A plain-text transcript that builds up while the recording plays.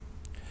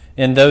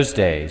In those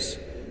days,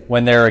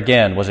 when there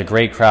again was a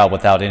great crowd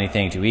without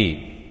anything to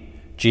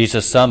eat,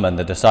 Jesus summoned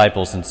the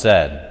disciples and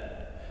said,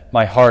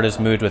 "My heart is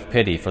moved with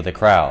pity for the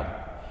crowd,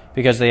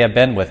 because they have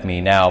been with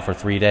me now for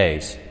 3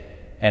 days,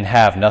 and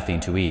have nothing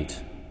to eat.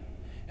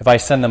 If I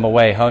send them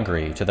away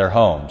hungry to their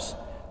homes,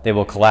 they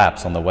will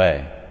collapse on the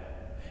way.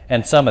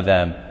 And some of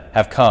them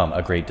have come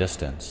a great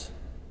distance."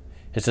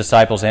 His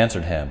disciples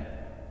answered him,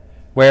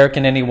 "Where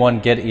can anyone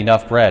get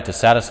enough bread to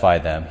satisfy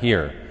them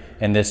here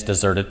in this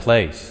deserted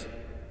place?"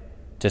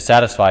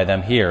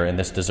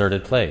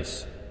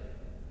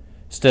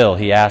 Still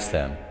he asked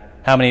them,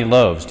 "How many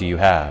loaves do you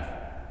have?"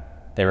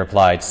 They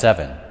replied,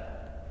 7.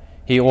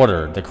 He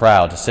ordered the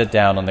crowd to sit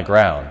down on the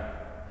ground.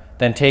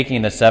 Then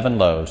taking the 7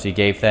 loaves, he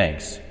gave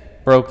thanks,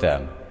 broke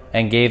them,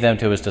 and gave them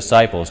to his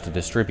disciples to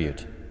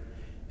distribute.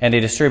 And he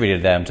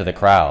distributed them to the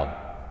crowd.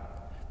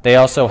 They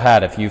also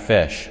had a few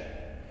fish.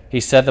 He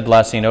said the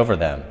blessing over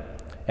them,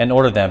 and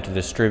ordered them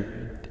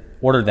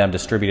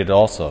distributed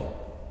also.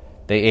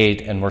 They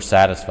ate and were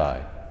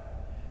satisfied.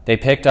 They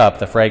picked up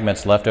the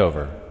fragments left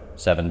over,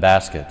 7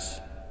 baskets.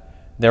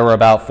 There were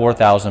about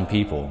 4,000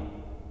 people.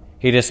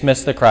 He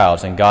dismissed the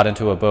crowds and got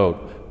into a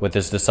boat with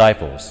his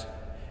disciples,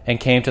 and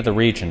came to the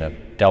region of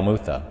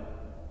Dalmutha.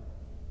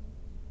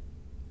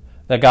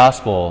 The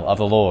Gospel of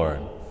the Lord.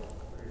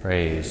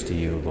 Praise to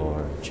you,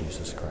 Lord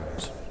Jesus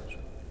Christ.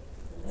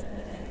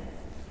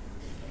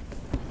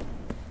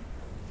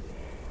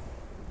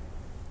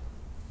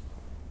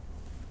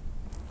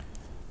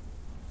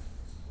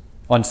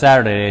 On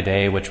Saturday, a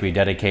day which we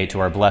dedicate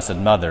to our Blessed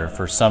Mother,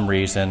 for some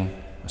reason,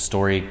 a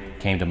story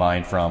came to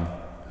mind from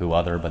who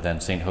other but then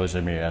St.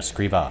 Josemaria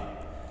Escrivá.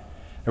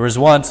 There was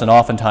once, and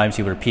oftentimes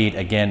he would repeat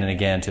again and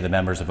again to the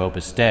members of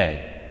Opus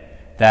Dei,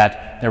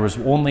 that there was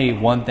only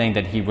one thing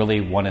that he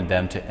really wanted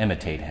them to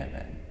imitate him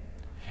in,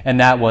 and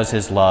that was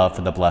his love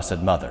for the Blessed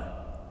Mother.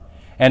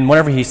 And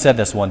whenever he said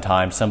this one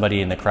time,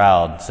 somebody in the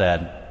crowd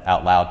said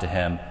out loud to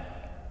him,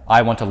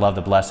 "I want to love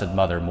the Blessed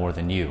Mother more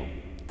than you,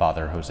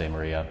 Father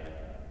Josemaria."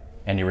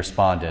 And he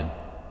responded,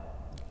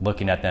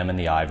 looking at them in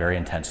the eye very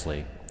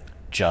intensely,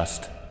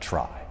 "Just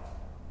try."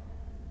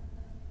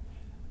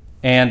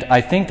 And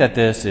I think that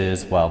this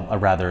is, well, a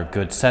rather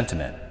good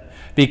sentiment,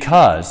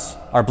 because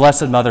our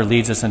Blessed Mother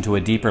leads us into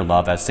a deeper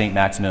love, as St.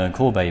 Maximilian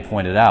Kolbe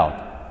pointed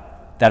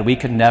out, that we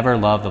could never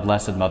love the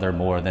Blessed Mother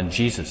more than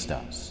Jesus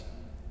does.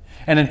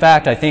 And in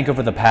fact, I think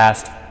over the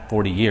past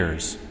 40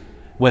 years,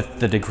 with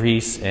the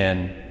decrease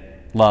in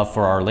love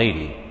for Our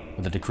Lady,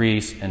 with the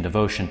decrease in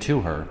devotion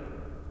to her,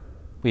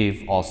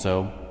 we've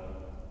also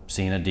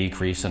seen a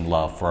decrease in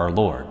love for our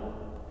Lord,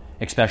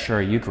 especially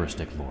our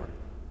Eucharistic Lord.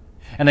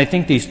 And I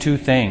think these two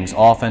things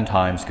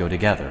oftentimes go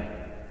together.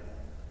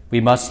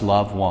 We must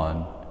love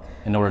one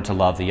in order to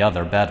love the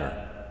other better.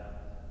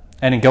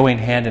 And in going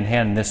hand in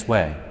hand in this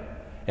way,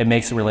 it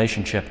makes the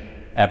relationship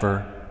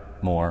ever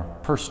more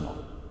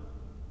personal.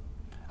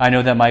 I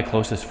know that my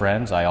closest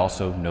friends, I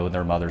also know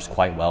their mothers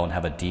quite well and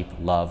have a deep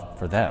love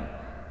for them.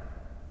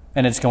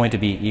 And it's going to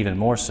be even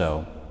more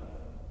so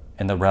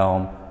in the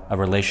realm of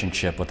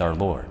relationship with our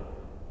Lord.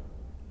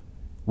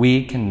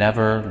 We can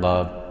never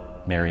love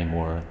Mary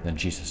more than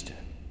Jesus did.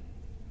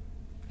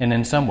 And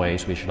in some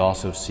ways, we should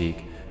also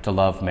seek to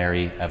love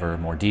Mary ever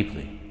more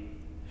deeply,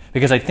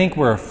 because I think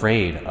we're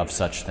afraid of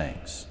such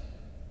things.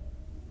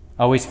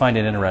 I always find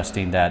it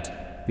interesting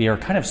that we are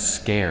kind of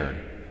scared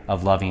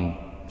of loving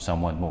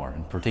someone more,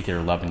 in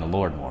particular loving the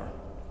Lord more.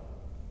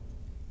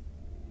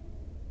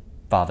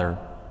 Father,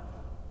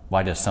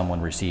 why does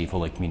someone receive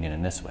Holy Communion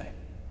in this way?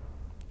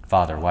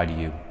 Father, why do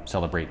you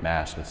celebrate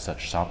Mass with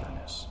such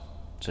somberness,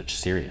 such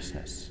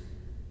seriousness?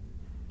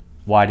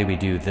 Why do we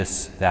do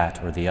this,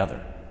 that, or the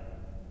other?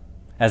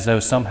 As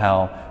though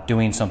somehow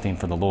doing something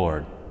for the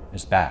Lord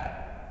is bad,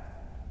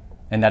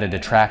 and that it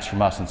detracts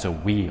from us, and so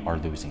we are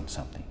losing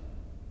something.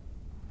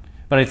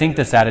 But I think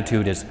this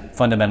attitude is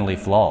fundamentally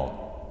flawed.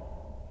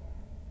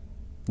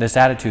 This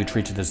attitude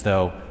treats it as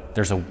though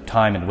there's a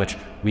time in which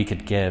we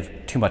could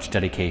give too much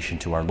dedication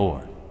to our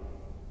Lord.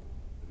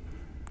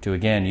 To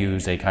again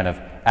use a kind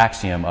of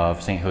axiom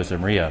of St.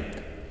 Josemaria,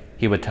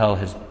 he would tell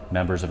his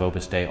members of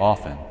Opus Dei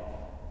often,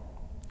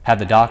 "Have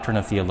the doctrine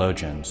of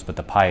theologians, but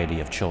the piety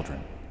of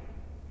children."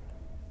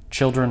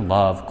 Children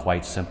love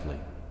quite simply.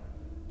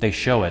 They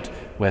show it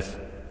with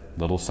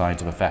little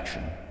signs of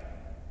affection,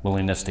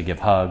 willingness to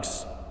give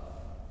hugs.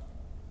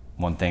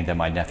 One thing that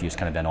my nephew's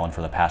kind of been on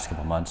for the past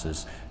couple months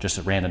is just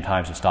at random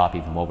times to stop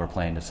even while we're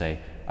playing to say,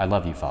 "I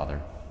love you,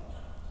 Father.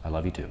 I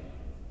love you too."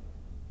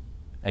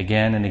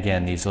 Again and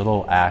again, these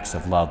little acts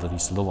of love,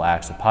 these little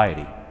acts of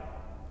piety.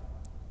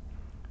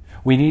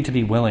 We need to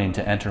be willing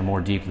to enter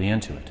more deeply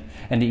into it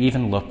and to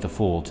even look the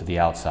fool to the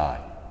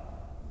outside.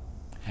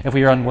 If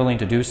we are unwilling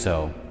to do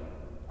so,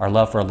 our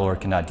love for our Lord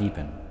cannot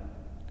deepen.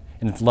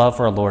 And if love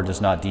for our Lord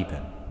does not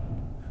deepen,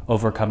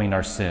 overcoming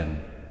our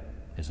sin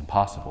is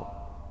impossible.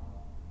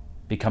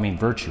 Becoming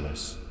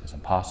virtuous is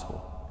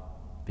impossible.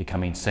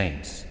 Becoming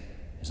saints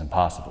is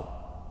impossible.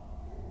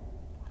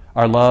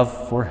 Our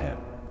love for him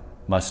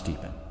must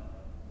deepen.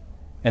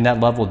 And that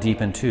love will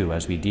deepen too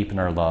as we deepen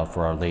our love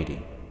for Our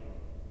Lady.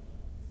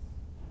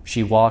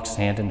 She walks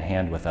hand in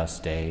hand with us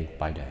day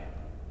by day.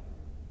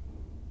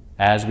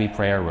 As we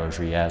pray our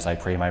rosary, as I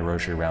pray my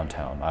rosary around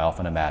town, I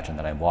often imagine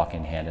that I'm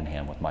walking hand in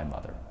hand with my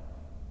mother,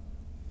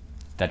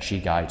 that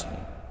she guides me.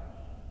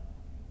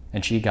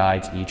 And she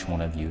guides each one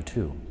of you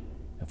too,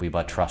 if we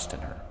but trust in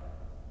her.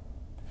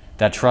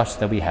 That trust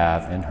that we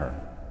have in her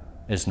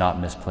is not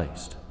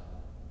misplaced.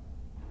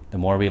 The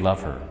more we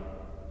love her,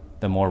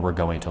 the more we're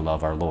going to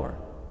love our Lord.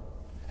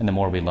 And the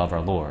more we love our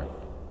Lord,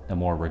 the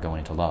more we're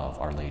going to love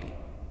Our Lady.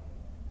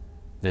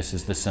 This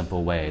is the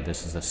simple way,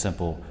 this is the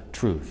simple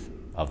truth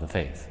of the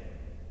faith.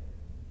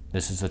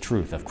 This is the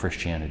truth of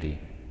Christianity,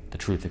 the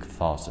truth of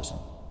Catholicism.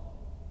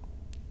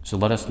 So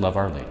let us love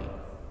Our Lady,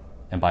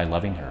 and by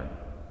loving her,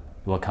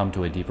 we will come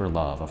to a deeper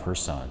love of her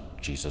Son,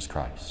 Jesus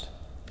Christ.